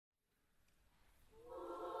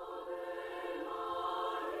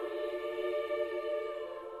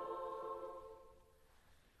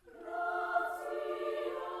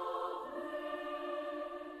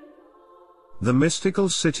The Mystical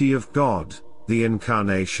City of God, the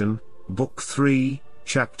Incarnation, Book 3,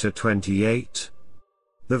 Chapter 28.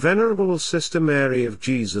 The Venerable Sister Mary of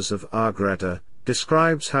Jesus of Agreda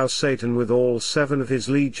describes how Satan with all 7 of his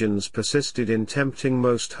legions persisted in tempting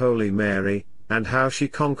Most Holy Mary, and how she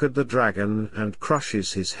conquered the dragon and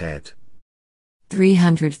crushes his head.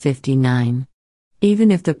 359.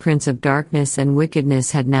 Even if the Prince of Darkness and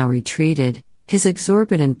Wickedness had now retreated, his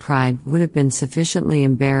exorbitant pride would have been sufficiently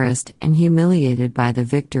embarrassed and humiliated by the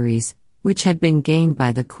victories, which had been gained by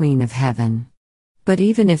the Queen of Heaven. But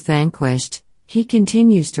even if vanquished, he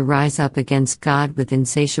continues to rise up against God with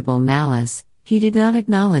insatiable malice. He did not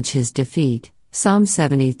acknowledge his defeat. Psalm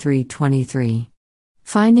 73:23.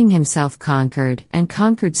 Finding himself conquered, and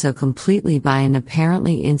conquered so completely by an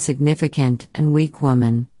apparently insignificant and weak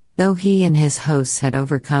woman, though he and his hosts had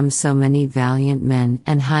overcome so many valiant men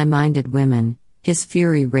and high-minded women, his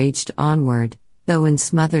fury raged onward, though in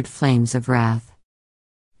smothered flames of wrath.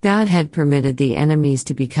 God had permitted the enemies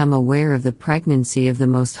to become aware of the pregnancy of the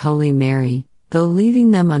Most Holy Mary, though leaving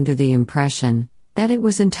them under the impression that it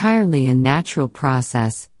was entirely a natural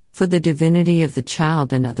process, for the divinity of the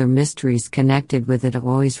child and other mysteries connected with it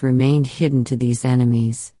always remained hidden to these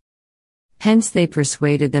enemies. Hence they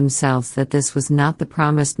persuaded themselves that this was not the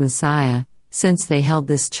promised Messiah, since they held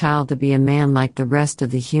this child to be a man like the rest of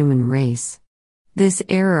the human race. This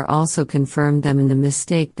error also confirmed them in the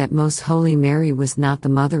mistake that Most Holy Mary was not the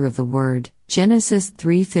mother of the Word, Genesis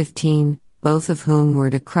 3:15, both of whom were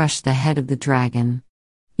to crush the head of the dragon.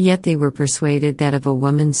 Yet they were persuaded that of a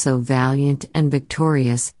woman so valiant and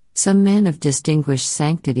victorious, some man of distinguished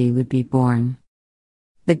sanctity would be born.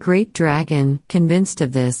 The great dragon, convinced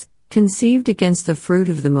of this, conceived against the fruit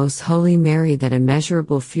of the Most Holy Mary that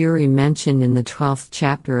immeasurable fury mentioned in the 12th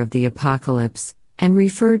chapter of the Apocalypse, and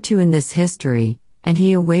referred to in this history, and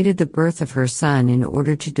he awaited the birth of her son in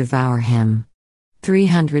order to devour him.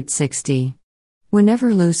 360.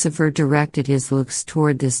 Whenever Lucifer directed his looks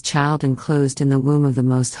toward this child enclosed in the womb of the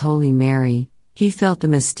Most Holy Mary, he felt a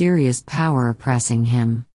mysterious power oppressing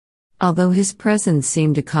him. Although his presence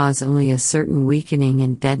seemed to cause only a certain weakening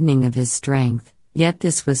and deadening of his strength, yet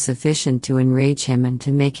this was sufficient to enrage him and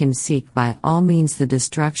to make him seek by all means the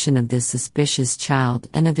destruction of this suspicious child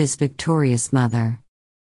and of his victorious mother.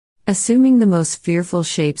 Assuming the most fearful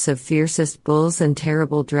shapes of fiercest bulls and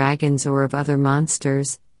terrible dragons or of other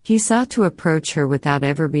monsters, he sought to approach her without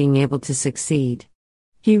ever being able to succeed.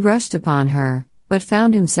 He rushed upon her, but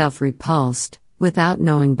found himself repulsed, without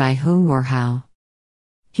knowing by whom or how.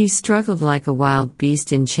 He struggled like a wild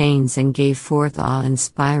beast in chains and gave forth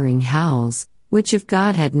awe-inspiring howls, which if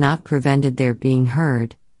God had not prevented their being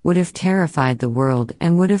heard, would have terrified the world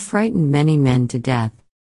and would have frightened many men to death.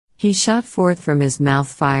 He shot forth from his mouth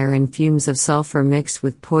fire and fumes of sulfur mixed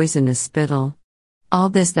with poisonous spittle. All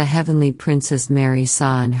this the heavenly Princess Mary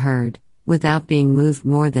saw and heard, without being moved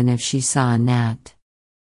more than if she saw a gnat.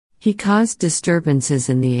 He caused disturbances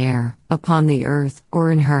in the air, upon the earth,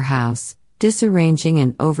 or in her house, disarranging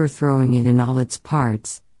and overthrowing it in all its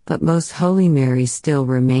parts, but Most Holy Mary still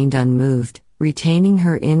remained unmoved, retaining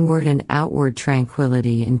her inward and outward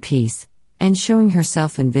tranquility and peace, and showing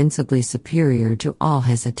herself invincibly superior to all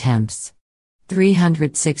his attempts.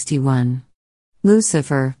 361.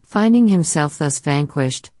 Lucifer, finding himself thus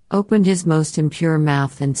vanquished, opened his most impure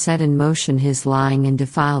mouth and set in motion his lying and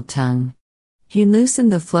defiled tongue. He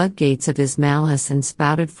loosened the floodgates of his malice and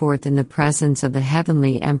spouted forth in the presence of the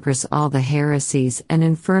heavenly Empress all the heresies and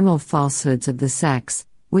infernal falsehoods of the sects,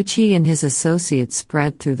 which he and his associates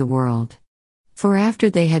spread through the world. For after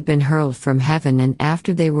they had been hurled from heaven and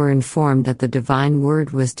after they were informed that the divine Word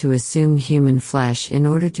was to assume human flesh in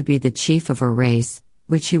order to be the chief of a race,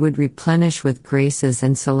 which he would replenish with graces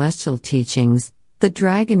and celestial teachings, the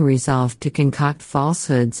dragon resolved to concoct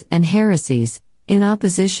falsehoods and heresies, in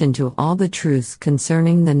opposition to all the truths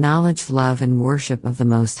concerning the knowledge, love, and worship of the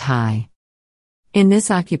Most High. In this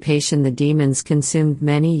occupation the demons consumed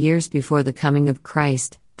many years before the coming of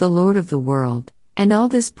Christ, the Lord of the world. And all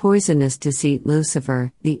this poisonous deceit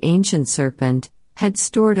Lucifer, the ancient serpent, had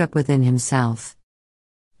stored up within himself.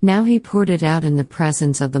 Now he poured it out in the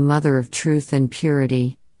presence of the Mother of Truth and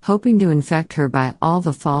Purity, hoping to infect her by all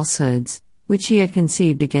the falsehoods, which he had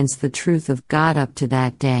conceived against the truth of God up to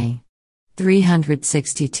that day.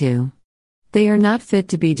 362. They are not fit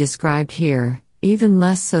to be described here, even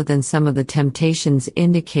less so than some of the temptations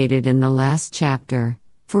indicated in the last chapter,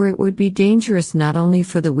 for it would be dangerous not only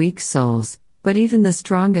for the weak souls, but even the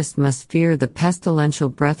strongest must fear the pestilential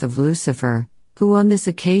breath of Lucifer, who on this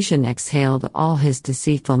occasion exhaled all his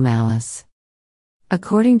deceitful malice.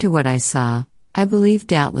 According to what I saw, I believe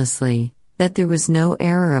doubtlessly, that there was no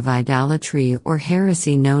error of idolatry or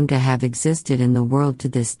heresy known to have existed in the world to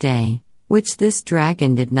this day, which this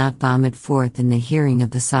dragon did not vomit forth in the hearing of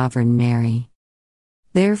the Sovereign Mary.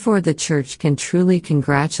 Therefore the Church can truly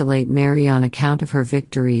congratulate Mary on account of her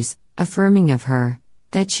victories, affirming of her,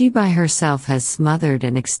 that she by herself has smothered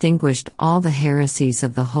and extinguished all the heresies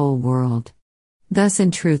of the whole world. Thus in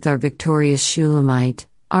truth our victorious Shulamite,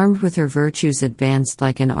 armed with her virtues, advanced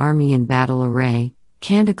like an army in battle array,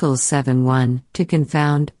 Canticles 7:1, to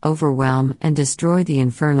confound, overwhelm, and destroy the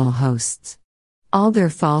infernal hosts. All their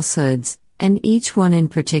falsehoods, and each one in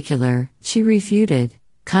particular, she refuted,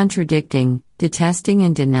 contradicting, detesting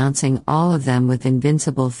and denouncing all of them with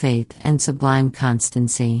invincible faith and sublime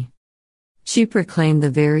constancy. She proclaimed the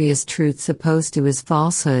various truths opposed to his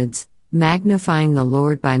falsehoods, magnifying the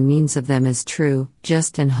Lord by means of them as true,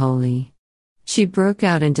 just and holy. She broke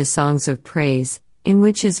out into songs of praise, in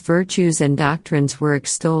which his virtues and doctrines were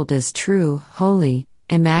extolled as true, holy,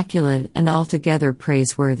 immaculate, and altogether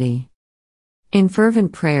praiseworthy. In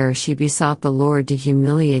fervent prayer she besought the Lord to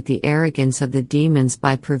humiliate the arrogance of the demons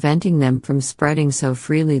by preventing them from spreading so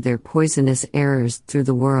freely their poisonous errors through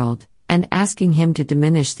the world, and asking him to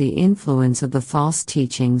diminish the influence of the false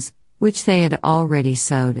teachings, which they had already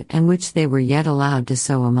sowed and which they were yet allowed to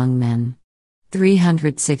sow among men.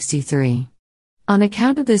 363. On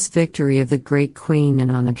account of this victory of the great Queen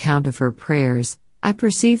and on account of her prayers, I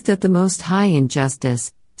perceived that the Most High in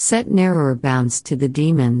justice set narrower bounds to the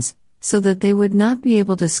demons, so that they would not be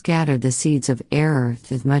able to scatter the seeds of error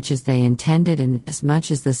as much as they intended and as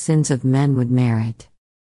much as the sins of men would merit.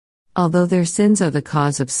 Although their sins are the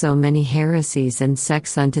cause of so many heresies and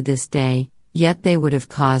sects unto this day, yet they would have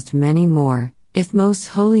caused many more, if Most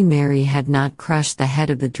Holy Mary had not crushed the head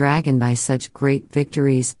of the dragon by such great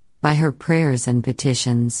victories, by her prayers and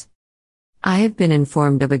petitions. I have been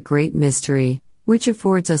informed of a great mystery, which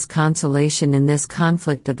affords us consolation in this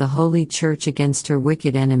conflict of the Holy Church against her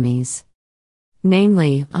wicked enemies.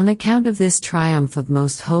 Namely, on account of this triumph of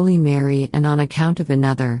Most Holy Mary and on account of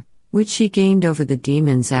another, which she gained over the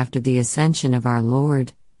demons after the ascension of our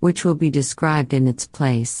Lord, which will be described in its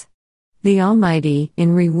place. The Almighty,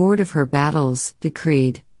 in reward of her battles,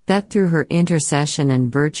 decreed, that through her intercession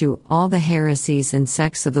and virtue all the heresies and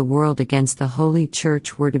sects of the world against the Holy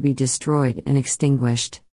Church were to be destroyed and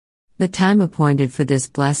extinguished. The time appointed for this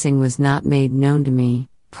blessing was not made known to me.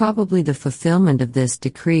 Probably the fulfillment of this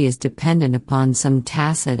decree is dependent upon some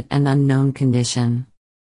tacit and unknown condition.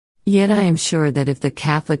 Yet I am sure that if the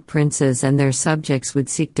Catholic princes and their subjects would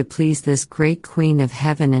seek to please this great Queen of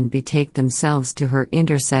Heaven and betake themselves to her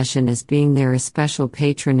intercession as being their especial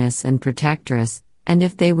patroness and protectress, and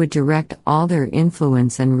if they would direct all their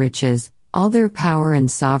influence and riches, all their power and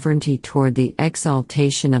sovereignty toward the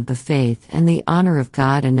exaltation of the faith and the honor of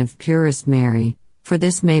God and of purest Mary, for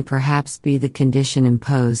this may perhaps be the condition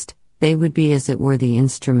imposed, they would be as it were the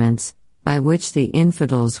instruments, by which the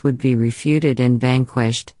infidels would be refuted and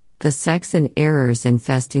vanquished, the sects and errors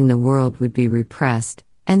infesting the world would be repressed,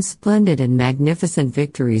 and splendid and magnificent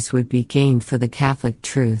victories would be gained for the Catholic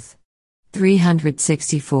truth.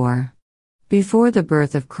 364. Before the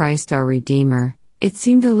birth of Christ our Redeemer, it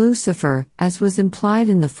seemed to Lucifer, as was implied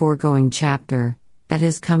in the foregoing chapter, that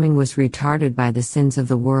his coming was retarded by the sins of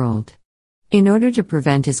the world. In order to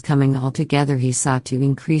prevent his coming altogether, he sought to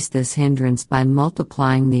increase this hindrance by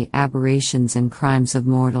multiplying the aberrations and crimes of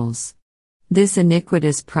mortals. This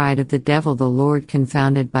iniquitous pride of the devil the Lord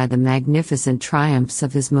confounded by the magnificent triumphs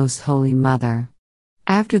of his most holy Mother.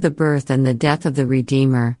 After the birth and the death of the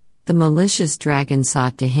Redeemer, the malicious dragon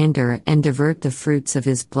sought to hinder and divert the fruits of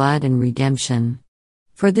his blood and redemption.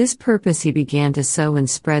 For this purpose he began to sow and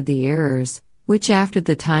spread the errors, which after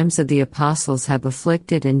the times of the apostles have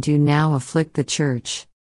afflicted and do now afflict the Church.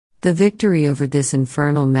 The victory over this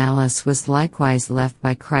infernal malice was likewise left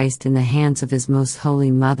by Christ in the hands of his most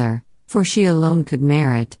holy Mother, for she alone could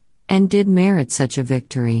merit, and did merit such a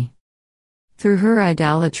victory. Through her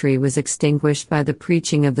idolatry was extinguished by the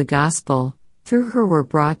preaching of the gospel. Through her were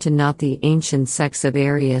brought to naught the ancient sects of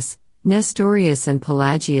Arius, Nestorius and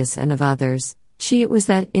Pelagius and of others. She it was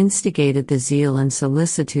that instigated the zeal and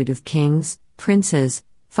solicitude of kings, princes,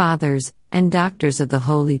 fathers, and doctors of the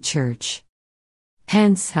Holy Church.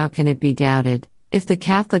 Hence, how can it be doubted, if the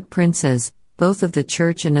Catholic princes, both of the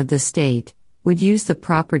Church and of the State, would use the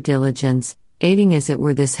proper diligence, aiding as it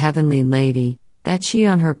were this heavenly Lady, that she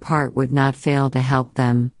on her part would not fail to help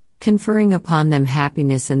them, conferring upon them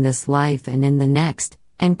happiness in this life and in the next,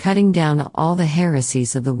 and cutting down all the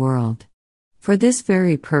heresies of the world. For this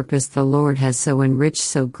very purpose the Lord has so enriched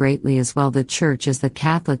so greatly as well the Church as the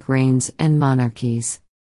Catholic reigns and monarchies.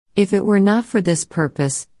 If it were not for this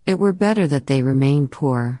purpose, it were better that they remain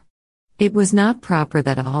poor. It was not proper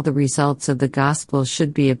that all the results of the gospel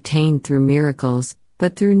should be obtained through miracles,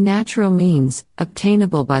 but through natural means,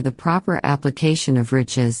 obtainable by the proper application of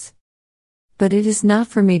riches. But it is not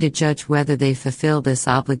for me to judge whether they fulfill this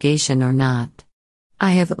obligation or not.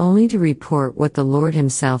 I have only to report what the Lord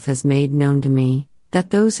Himself has made known to me,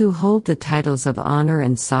 that those who hold the titles of honor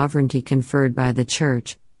and sovereignty conferred by the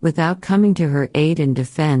Church, without coming to her aid and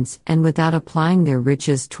defense and without applying their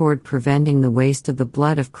riches toward preventing the waste of the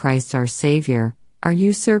blood of Christ our Savior, are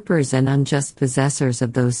usurpers and unjust possessors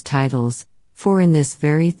of those titles, for in this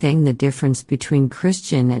very thing the difference between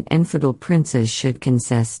Christian and infidel princes should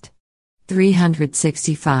consist.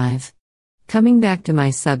 365. Coming back to my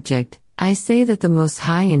subject, I say that the Most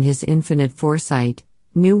High in His infinite foresight,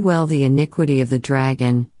 knew well the iniquity of the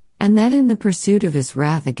dragon, and that in the pursuit of His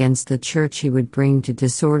wrath against the Church He would bring to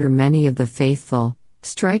disorder many of the faithful,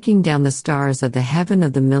 striking down the stars of the heaven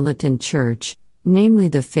of the militant Church, namely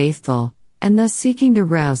the faithful, and thus seeking to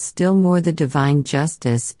rouse still more the divine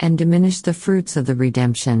justice and diminish the fruits of the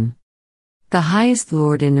redemption. The highest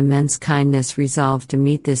Lord in immense kindness resolved to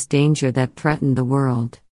meet this danger that threatened the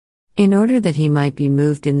world. In order that He might be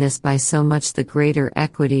moved in this by so much the greater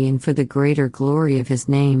equity and for the greater glory of His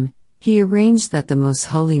name, He arranged that the Most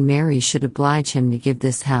Holy Mary should oblige Him to give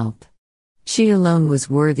this help. She alone was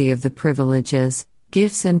worthy of the privileges,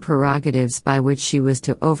 gifts and prerogatives by which she was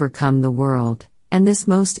to overcome the world, and this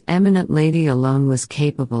most eminent Lady alone was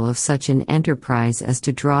capable of such an enterprise as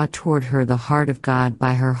to draw toward her the heart of God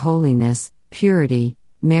by her holiness, purity,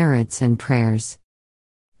 merits and prayers.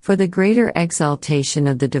 For the greater exaltation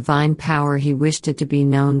of the divine power He wished it to be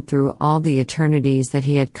known through all the eternities that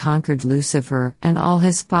He had conquered Lucifer and all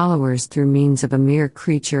his followers through means of a mere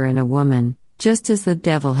creature and a woman, just as the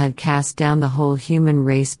devil had cast down the whole human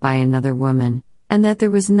race by another woman, and that there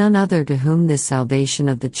was none other to whom this salvation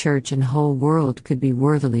of the Church and whole world could be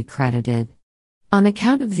worthily credited. On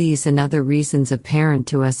account of these and other reasons apparent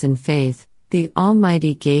to us in faith, the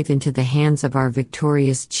Almighty gave into the hands of our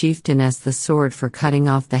victorious chieftainess the sword for cutting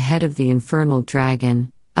off the head of the infernal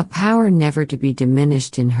dragon, a power never to be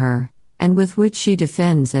diminished in her, and with which she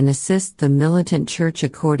defends and assists the militant Church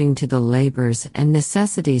according to the labors and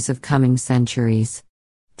necessities of coming centuries.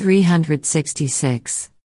 366.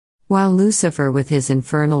 While Lucifer with his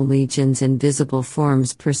infernal legions in visible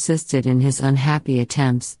forms persisted in his unhappy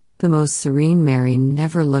attempts, the Most Serene Mary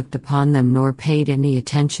never looked upon them nor paid any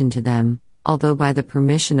attention to them, although by the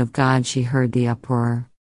permission of God she heard the uproar.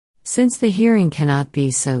 Since the hearing cannot be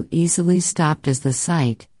so easily stopped as the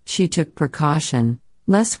sight, she took precaution,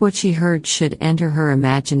 lest what she heard should enter her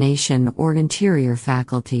imagination or interior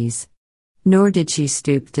faculties. Nor did she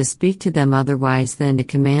stoop to speak to them otherwise than to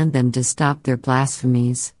command them to stop their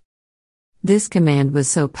blasphemies. This command was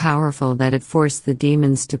so powerful that it forced the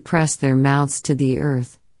demons to press their mouths to the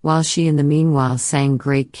earth, while she in the meanwhile sang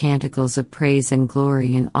great canticles of praise and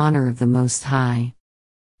glory in honor of the Most High.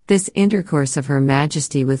 This intercourse of Her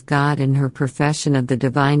Majesty with God and her profession of the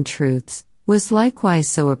divine truths was likewise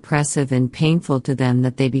so oppressive and painful to them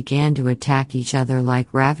that they began to attack each other like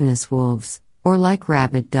ravenous wolves, or like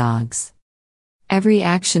rabid dogs. Every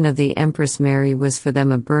action of the Empress Mary was for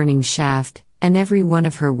them a burning shaft, and every one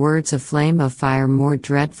of her words a flame of fire more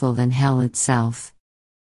dreadful than hell itself.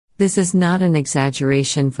 This is not an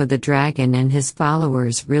exaggeration, for the dragon and his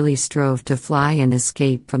followers really strove to fly and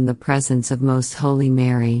escape from the presence of Most Holy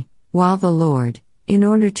Mary, while the Lord, in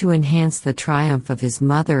order to enhance the triumph of His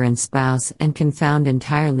mother and spouse and confound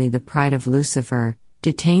entirely the pride of Lucifer,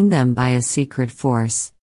 detained them by a secret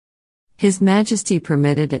force. His Majesty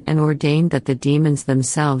permitted and ordained that the demons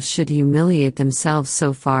themselves should humiliate themselves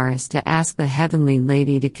so far as to ask the Heavenly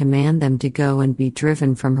Lady to command them to go and be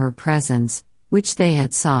driven from her presence, which they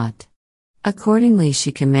had sought. Accordingly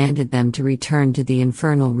she commanded them to return to the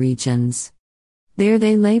infernal regions. There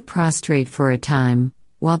they lay prostrate for a time,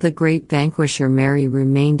 while the great vanquisher Mary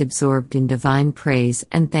remained absorbed in divine praise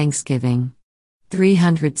and thanksgiving.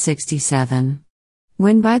 367.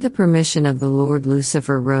 When by the permission of the Lord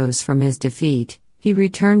Lucifer rose from his defeat, he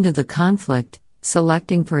returned to the conflict,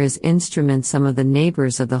 selecting for his instrument some of the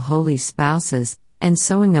neighbors of the holy spouses, and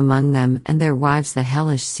sowing among them and their wives the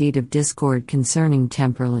hellish seed of discord concerning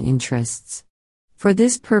temporal interests. For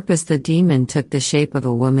this purpose the demon took the shape of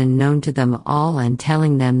a woman known to them all, and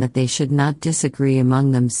telling them that they should not disagree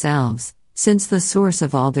among themselves, since the source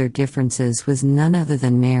of all their differences was none other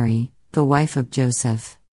than Mary, the wife of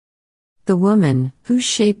Joseph. The woman, whose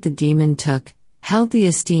shape the demon took, held the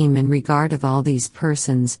esteem and regard of all these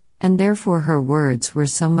persons, and therefore her words were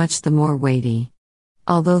so much the more weighty.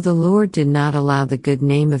 Although the Lord did not allow the good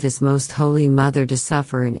name of His Most Holy Mother to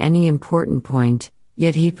suffer in any important point,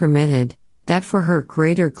 yet He permitted that for her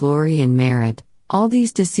greater glory and merit, all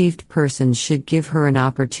these deceived persons should give her an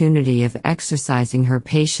opportunity of exercising her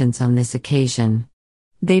patience on this occasion.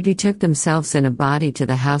 They betook themselves in a body to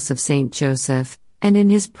the house of Saint Joseph, and in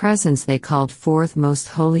his presence they called forth Most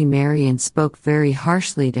Holy Mary and spoke very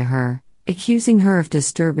harshly to her, accusing her of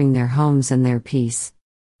disturbing their homes and their peace.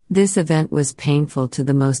 This event was painful to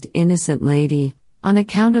the most innocent lady, on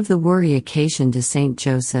account of the worry occasioned to Saint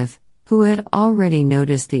Joseph, who had already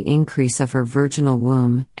noticed the increase of her virginal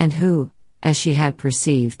womb, and who, as she had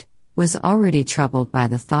perceived, was already troubled by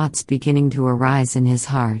the thoughts beginning to arise in his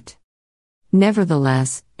heart.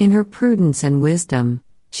 Nevertheless, in her prudence and wisdom,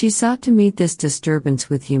 she sought to meet this disturbance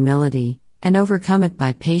with humility, and overcome it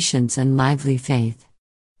by patience and lively faith.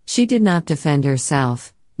 She did not defend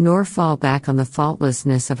herself, nor fall back on the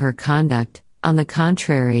faultlessness of her conduct. On the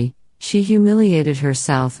contrary, she humiliated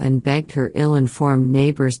herself and begged her ill-informed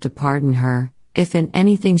neighbors to pardon her, if in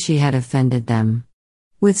anything she had offended them.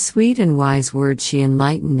 With sweet and wise words she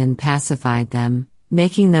enlightened and pacified them,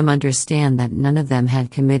 making them understand that none of them had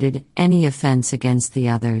committed any offense against the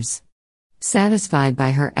others. Satisfied by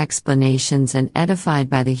her explanations and edified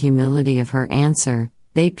by the humility of her answer,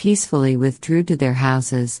 they peacefully withdrew to their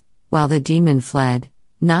houses, while the demon fled,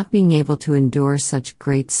 not being able to endure such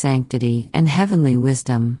great sanctity and heavenly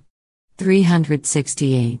wisdom.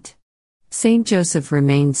 368. Saint Joseph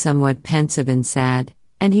remained somewhat pensive and sad,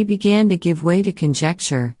 and he began to give way to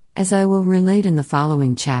conjecture, as I will relate in the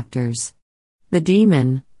following chapters. The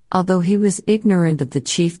demon, although he was ignorant of the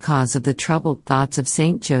chief cause of the troubled thoughts of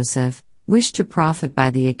Saint Joseph, wished to profit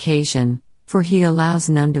by the occasion, for he allows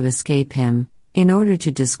none to escape him, in order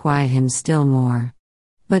to disquiet him still more.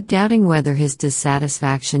 But doubting whether his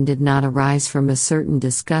dissatisfaction did not arise from a certain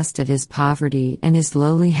disgust at his poverty and his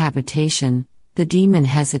lowly habitation, the demon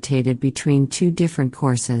hesitated between two different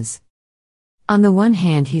courses. On the one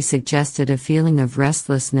hand he suggested a feeling of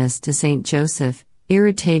restlessness to Saint Joseph,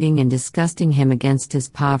 irritating and disgusting him against his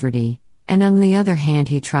poverty, and on the other hand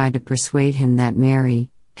he tried to persuade him that Mary,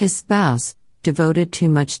 his spouse, devoted too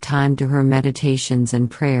much time to her meditations and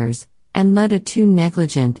prayers, and led a too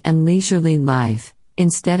negligent and leisurely life,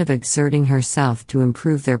 instead of exerting herself to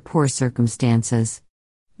improve their poor circumstances.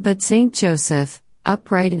 But Saint Joseph,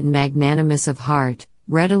 upright and magnanimous of heart,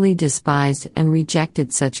 readily despised and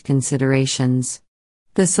rejected such considerations.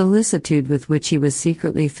 The solicitude with which he was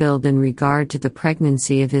secretly filled in regard to the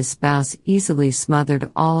pregnancy of his spouse easily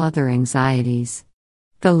smothered all other anxieties.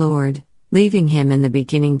 The Lord, leaving him in the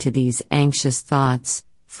beginning to these anxious thoughts,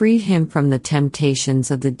 freed him from the temptations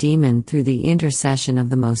of the demon through the intercession of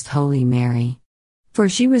the Most Holy Mary. For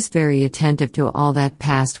she was very attentive to all that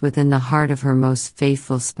passed within the heart of her most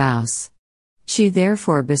faithful spouse. She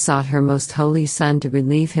therefore besought her Most Holy Son to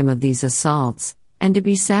relieve him of these assaults, and to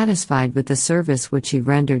be satisfied with the service which he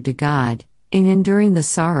rendered to God, in enduring the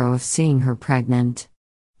sorrow of seeing her pregnant.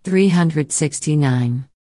 369.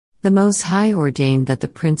 The Most High ordained that the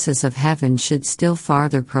Princess of Heaven should still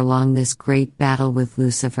farther prolong this great battle with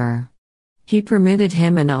Lucifer. He permitted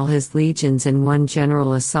him and all his legions in one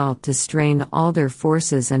general assault to strain all their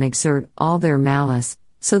forces and exert all their malice,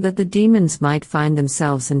 so that the demons might find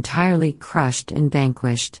themselves entirely crushed and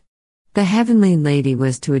vanquished. The Heavenly Lady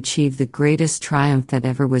was to achieve the greatest triumph that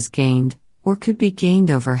ever was gained, or could be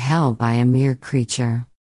gained over hell by a mere creature.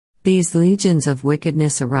 These legions of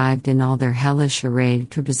wickedness arrived in all their hellish array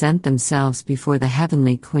to present themselves before the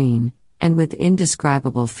Heavenly Queen, and with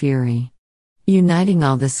indescribable fury. Uniting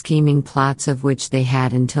all the scheming plots of which they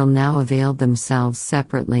had until now availed themselves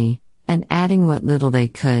separately, and adding what little they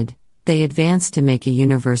could, they advanced to make a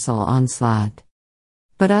universal onslaught.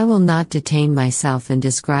 But I will not detain myself in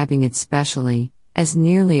describing it specially, as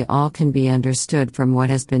nearly all can be understood from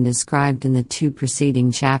what has been described in the two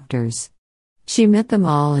preceding chapters. She met them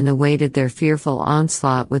all and awaited their fearful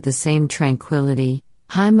onslaught with the same tranquility,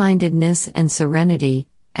 high-mindedness and serenity,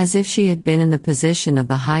 as if she had been in the position of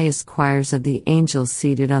the highest choirs of the angels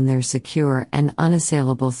seated on their secure and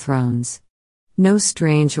unassailable thrones. No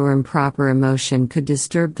strange or improper emotion could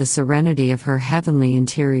disturb the serenity of her heavenly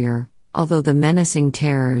interior, although the menacing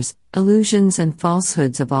terrors, illusions and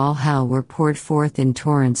falsehoods of all hell were poured forth in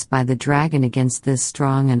torrents by the dragon against this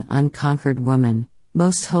strong and unconquered woman,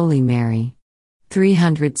 Most Holy Mary.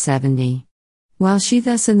 370. While she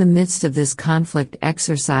thus in the midst of this conflict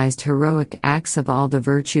exercised heroic acts of all the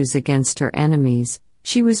virtues against her enemies,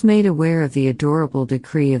 she was made aware of the adorable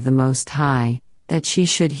decree of the Most High, that she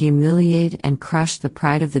should humiliate and crush the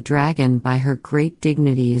pride of the dragon by her great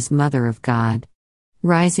dignity as Mother of God.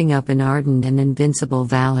 Rising up in ardent and invincible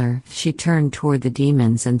valor, she turned toward the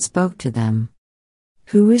demons and spoke to them.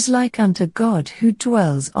 Who is like unto God who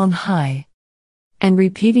dwells on high? And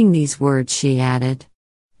repeating these words she added,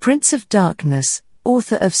 Prince of darkness,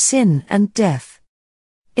 author of sin and death.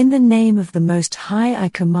 In the name of the Most High I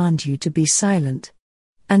command you to be silent.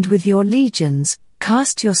 And with your legions,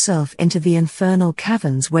 cast yourself into the infernal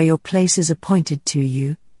caverns where your place is appointed to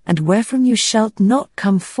you, and wherefrom you shalt not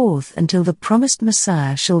come forth until the promised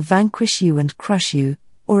Messiah shall vanquish you and crush you,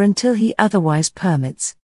 or until he otherwise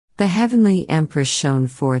permits. The heavenly Empress shone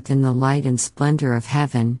forth in the light and splendor of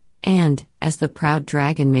heaven, and, as the proud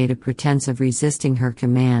dragon made a pretense of resisting her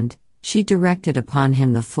command, she directed upon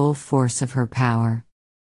him the full force of her power.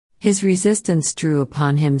 His resistance drew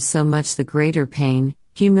upon him so much the greater pain,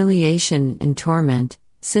 humiliation, and torment,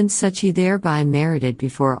 since such he thereby merited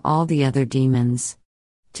before all the other demons.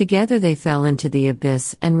 Together they fell into the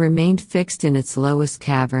abyss and remained fixed in its lowest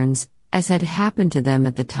caverns, as had happened to them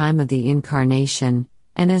at the time of the Incarnation,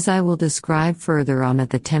 and as I will describe further on at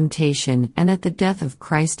the temptation and at the death of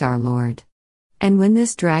Christ our Lord. And when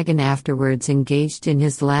this dragon afterwards engaged in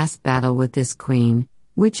his last battle with this queen,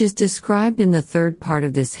 which is described in the third part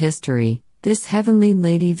of this history, this heavenly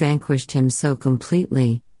lady vanquished him so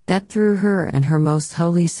completely, that through her and her most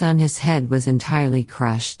holy Son his head was entirely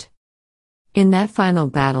crushed. In that final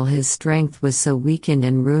battle his strength was so weakened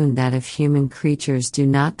and ruined that if human creatures do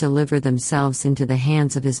not deliver themselves into the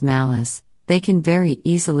hands of his malice, they can very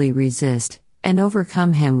easily resist, and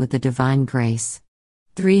overcome him with the divine grace.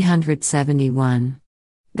 371.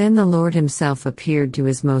 Then the Lord himself appeared to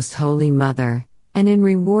his most holy mother, and in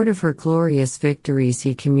reward of her glorious victories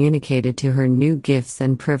he communicated to her new gifts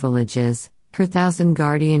and privileges. Her 1,000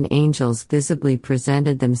 guardian angels visibly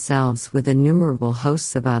presented themselves with innumerable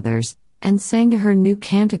hosts of others, and sang to her new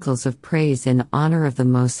canticles of praise in honor of the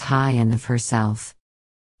Most High and of herself.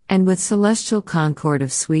 And with celestial concord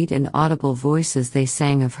of sweet and audible voices they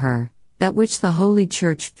sang of her, that which the Holy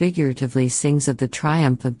Church figuratively sings of the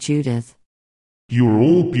triumph of Judith. You are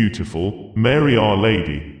all beautiful, Mary our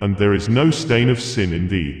Lady, and there is no stain of sin in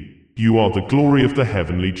thee. You are the glory of the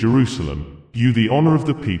heavenly Jerusalem, you the honor of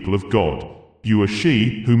the people of God. You are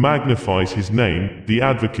she who magnifies his name, the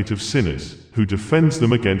advocate of sinners, who defends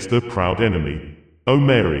them against their proud enemy. O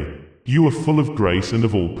Mary, you are full of grace and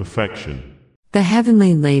of all perfection. The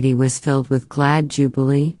heavenly lady was filled with glad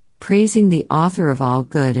jubilee, praising the author of all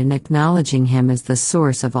good and acknowledging him as the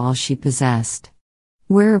source of all she possessed.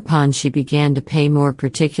 Whereupon she began to pay more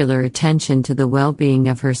particular attention to the well-being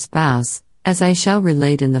of her spouse, as I shall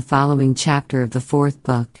relate in the following chapter of the 4th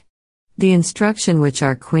book. The instruction which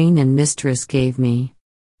our Queen and Mistress gave me.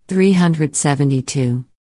 372.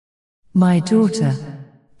 My daughter,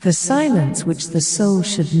 the silence which the soul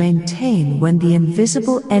should maintain when the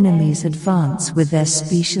invisible enemies advance with their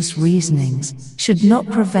specious reasonings, should not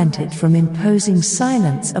prevent it from imposing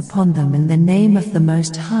silence upon them in the name of the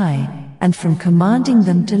Most High, and from commanding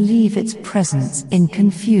them to leave its presence in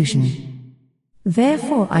confusion.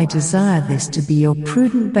 Therefore I desire this to be your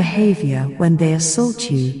prudent behavior when they assault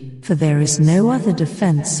you, for there is no other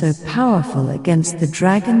defense so powerful against the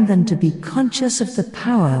dragon than to be conscious of the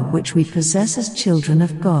power which we possess as children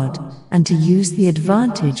of God, and to use the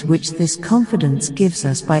advantage which this confidence gives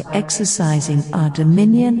us by exercising our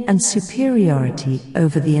dominion and superiority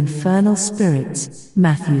over the infernal spirits.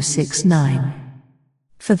 Matthew 6:9.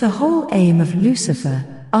 For the whole aim of Lucifer,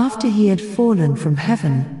 after he had fallen from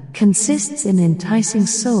heaven, consists in enticing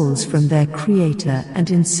souls from their Creator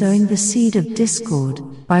and in sowing the seed of discord,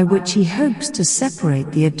 by which he hopes to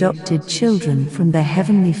separate the adopted children from their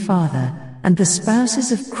heavenly Father, and the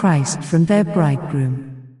spouses of Christ from their bridegroom.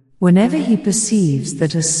 Whenever he perceives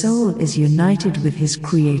that a soul is united with his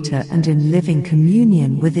Creator and in living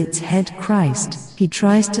communion with its head Christ, he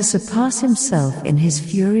tries to surpass himself in his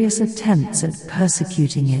furious attempts at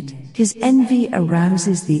persecuting it. His envy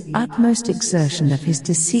arouses the utmost exertion of his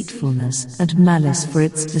deceitfulness and malice for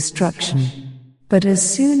its destruction. But as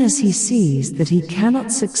soon as he sees that he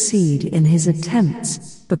cannot succeed in his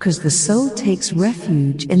attempts, because the soul takes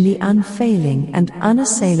refuge in the unfailing and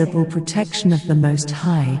unassailable protection of the Most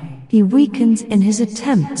High, he weakens in his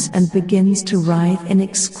attempts and begins to writhe in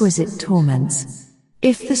exquisite torments.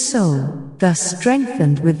 If the soul, thus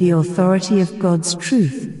strengthened with the authority of God's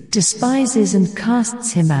truth, despises and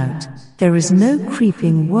casts him out, there is no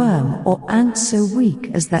creeping worm or ant so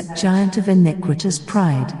weak as that giant of iniquitous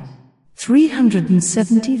pride.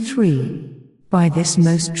 373. By this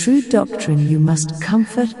most true doctrine you must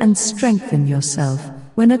comfort and strengthen yourself,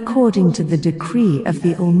 when according to the decree of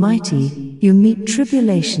the Almighty, you meet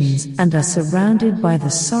tribulations and are surrounded by the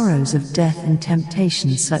sorrows of death and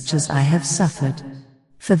temptation such as I have suffered.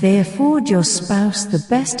 For they afford your spouse the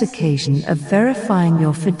best occasion of verifying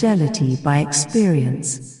your fidelity by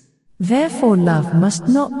experience. Therefore love must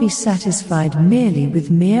not be satisfied merely with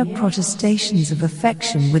mere protestations of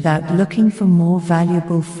affection without looking for more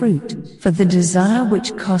valuable fruit, for the desire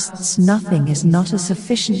which costs nothing is not a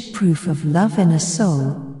sufficient proof of love in a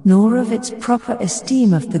soul, nor of its proper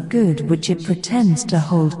esteem of the good which it pretends to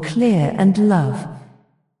hold clear and love.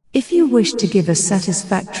 If you wish to give a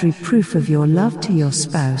satisfactory proof of your love to your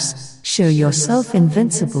spouse, show yourself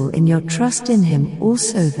invincible in your trust in him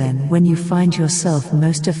also then when you find yourself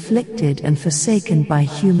most afflicted and forsaken by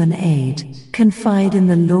human aid, confide in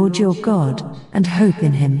the Lord your God, and hope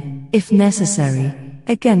in him, if necessary,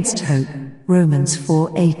 against hope. Romans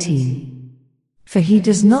 4:18. For he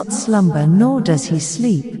does not slumber nor does he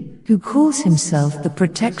sleep, who calls himself the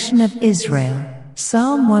protection of Israel.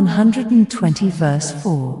 Psalm 120 verse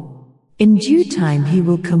 4. In due time he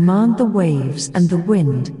will command the waves and the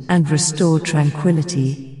wind, and restore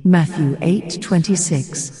tranquility. Matthew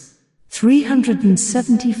 8:26.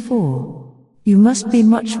 374. You must be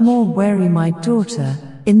much more wary, my daughter,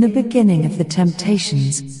 in the beginning of the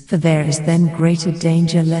temptations, for there is then greater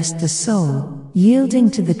danger lest the soul,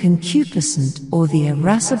 yielding to the concupiscent or the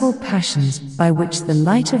irascible passions by which the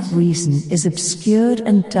light of reason is obscured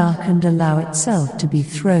and darkened, allow itself to be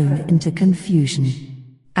thrown into confusion.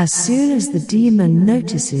 As soon as the demon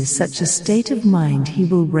notices such a state of mind, he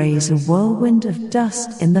will raise a whirlwind of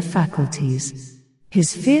dust in the faculties.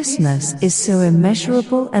 His fierceness is so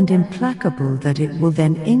immeasurable and implacable that it will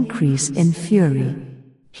then increase in fury.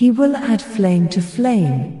 He will add flame to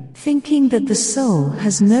flame, thinking that the soul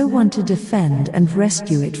has no one to defend and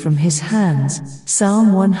rescue it from his hands.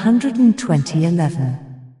 Psalm 120:11.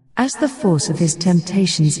 As the force of his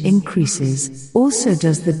temptations increases, also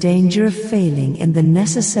does the danger of failing in the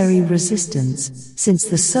necessary resistance, since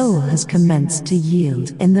the soul has commenced to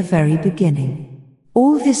yield in the very beginning.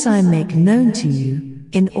 All this I make known to you,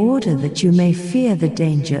 in order that you may fear the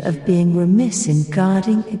danger of being remiss in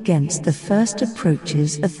guarding against the first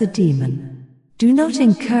approaches of the demon. Do not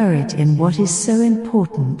incur it in what is so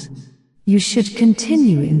important. You should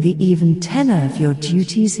continue in the even tenor of your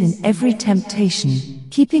duties in every temptation,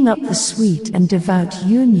 keeping up the sweet and devout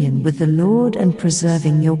union with the Lord and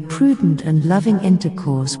preserving your prudent and loving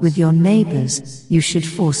intercourse with your neighbors. You should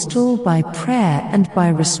forestall by prayer and by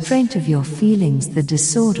restraint of your feelings the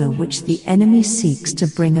disorder which the enemy seeks to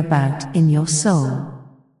bring about in your soul.